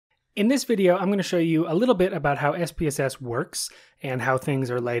In this video, I'm going to show you a little bit about how SPSS works and how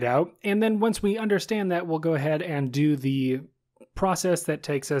things are laid out. And then once we understand that, we'll go ahead and do the process that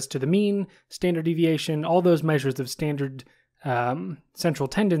takes us to the mean, standard deviation, all those measures of standard central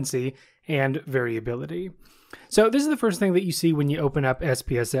tendency, and variability. So this is the first thing that you see when you open up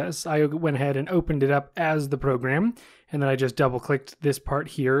SPSS. I went ahead and opened it up as the program, and then I just double-clicked this part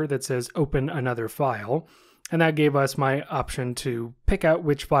here that says Open Another File. And that gave us my option to pick out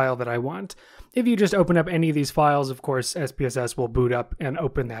which file that I want. If you just open up any of these files, of course, SPSS will boot up and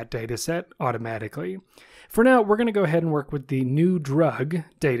open that data set automatically. For now, we're going to go ahead and work with the new drug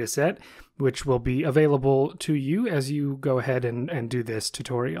data set, which will be available to you as you go ahead and do this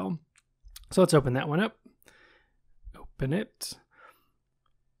tutorial. So let's open that one up. Open it.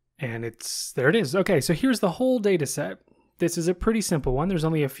 And there it is. Okay, so here's the whole data set. This is a pretty simple one. There's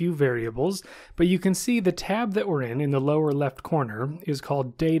only a few variables, but you can see the tab that we're in the lower left corner is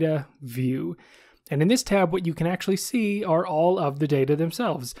called Data View. And in this tab, what you can actually see are all of the data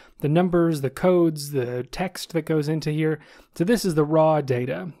themselves. The numbers, the codes, the text that goes into here. So this is the raw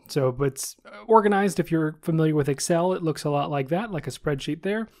data. So it's organized. If you're familiar with Excel, it looks a lot like that, like a spreadsheet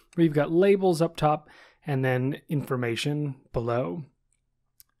there, where you've got labels up top and then information below.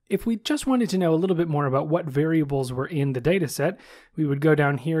 If we just wanted to know a little bit more about what variables were in the data set, we would go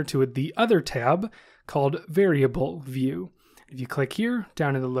down here to the other tab called Variable View. If you click here,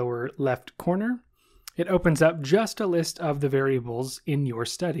 down in the lower left corner, it opens up just a list of the variables in your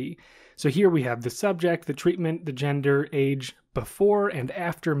study. So here we have the subject, the treatment, the gender, age, before and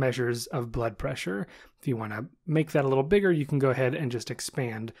after measures of blood pressure. If you want to make that a little bigger, you can go ahead and just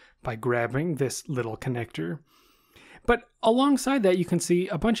expand by grabbing this little connector. But alongside that, you can see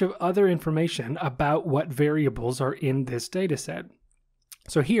a bunch of other information about what variables are in this data set.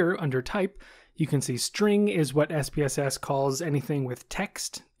 So here, under Type, you can see string is what SPSS calls anything with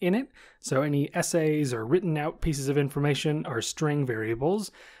text in it. So any essays or written out pieces of information are string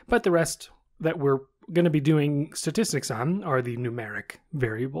variables, but the rest that we're going to be doing statistics on are the numeric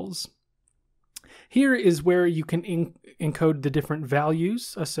variables. Here is where you can encode the different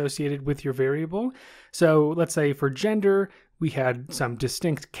values associated with your variable. So let's say for gender, we had some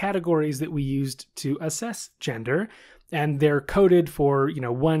distinct categories that we used to assess gender, and they're coded for,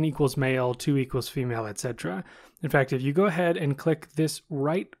 1 equals male, 2 equals female, etc. In fact, if you go ahead and click this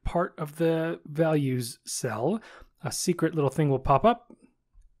right part of the values cell, a secret little thing will pop up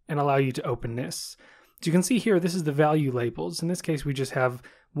and allow you to open this. So you can see here, this is the value labels. In this case, we just have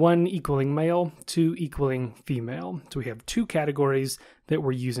 1 equaling male, 2 equaling female. So we have 2 categories that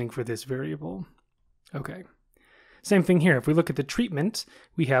we're using for this variable. Okay. Same thing here. If we look at the treatment,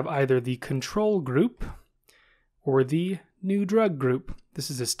 we have either the control group or the new drug group.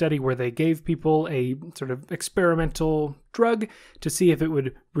 This is a study where they gave people a sort of experimental drug to see if it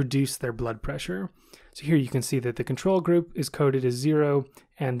would reduce their blood pressure. So here you can see that the control group is coded as 0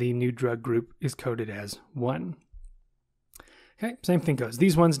 and the new drug group is coded as 1. Okay, same thing goes.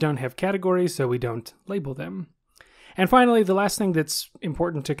 These ones don't have categories, so we don't label them. And finally, the last thing that's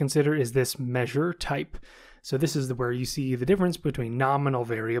important to consider is this measure type. So this is where you see the difference between nominal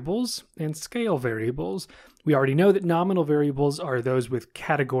variables and scale variables. We already know that nominal variables are those with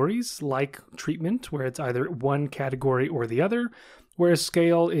categories, like treatment, where it's either one category or the other, whereas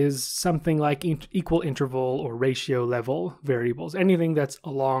scale is something like equal interval or ratio level variables, anything that's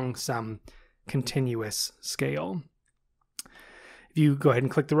along some continuous scale. If you go ahead and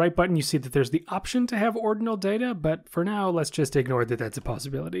click the right button, you see that there's the option to have ordinal data, but for now, let's just ignore that that's a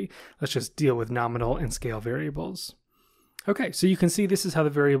possibility. Let's just deal with nominal and scale variables. Okay, so you can see this is how the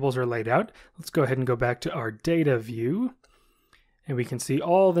variables are laid out. Let's go ahead and go back to our data view, and we can see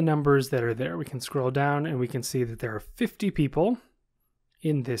all the numbers that are there. We can scroll down and we can see that there are 50 people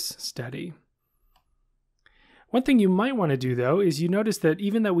in this study. One thing you might want to do, though, is you notice that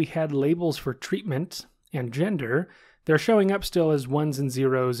even though we had labels for treatment and gender, they're showing up still as 1s and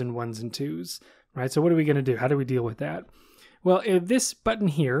 0s and 1s and 2s, right? So what are we going to do? How do we deal with that? Well, if this button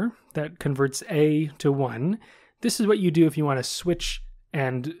here that converts A to 1, this is what you do if you want to switch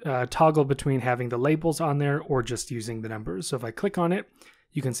and toggle between having the labels on there or just using the numbers. So if I click on it,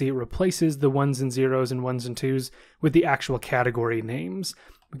 you can see it replaces the 1s and 0s and 1s and 2s with the actual category names.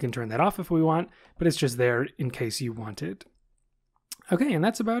 We can turn that off if we want, but it's just there in case you want it. Okay, and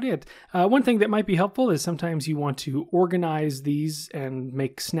that's about it. One thing that might be helpful is sometimes you want to organize these and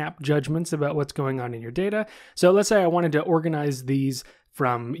make snap judgments about what's going on in your data. So let's say I wanted to organize these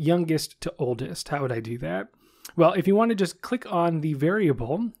from youngest to oldest. How would I do that? Well, if you want to just click on the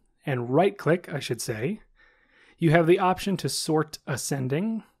variable and right-click, I should say, you have the option to sort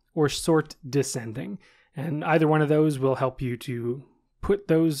ascending or sort descending. And either one of those will help you to put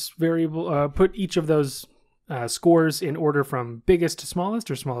put each of those scores in order from biggest to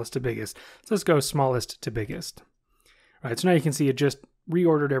smallest or smallest to biggest. So let's go smallest to biggest. All right, so now you can see it just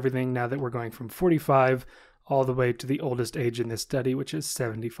reordered everything now that we're going from 45 all the way to the oldest age in this study, which is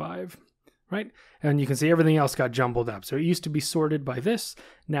 75, right? And you can see everything else got jumbled up. So it used to be sorted by this,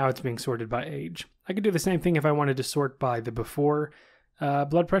 now it's being sorted by age. I could do the same thing if I wanted to sort by the before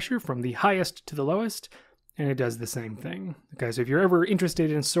blood pressure from the highest to the lowest, and it does the same thing. Okay, so if you're ever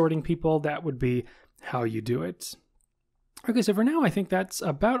interested in sorting people, that would be how you do it. Okay, so for now, I think that's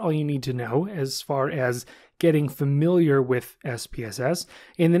about all you need to know as far as getting familiar with SPSS.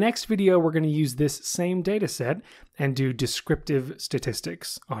 In the next video, we're going to use this same data set and do descriptive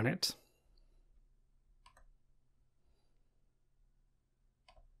statistics on it.